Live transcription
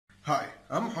Hi,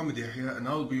 I'm Mohammed Yahya and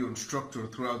I'll be your instructor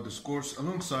throughout this course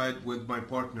alongside with my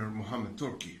partner Mohammed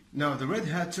Turki. Now, the Red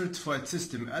Hat Certified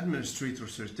System Administrator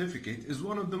Certificate is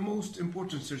one of the most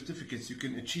important certificates you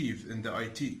can achieve in the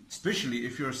IT, especially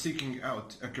if you are seeking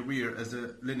out a career as a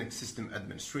Linux system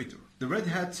administrator. The Red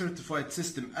Hat Certified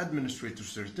System Administrator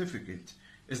Certificate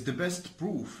is the best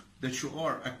proof that you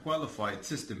are a qualified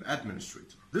system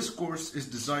administrator. This course is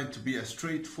designed to be a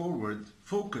straightforward,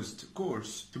 focused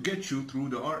course to get you through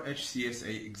the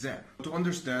RHCSA exam, to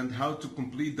understand how to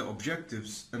complete the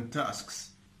objectives and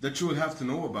tasks that you will have to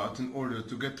know about in order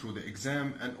to get through the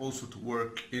exam and also to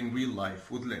work in real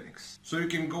life with Linux. So you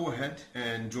can go ahead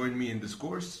and join me in this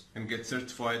course and get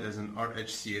certified as an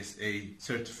RHCSA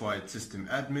Certified System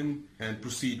Admin and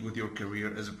proceed with your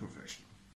career as a professional.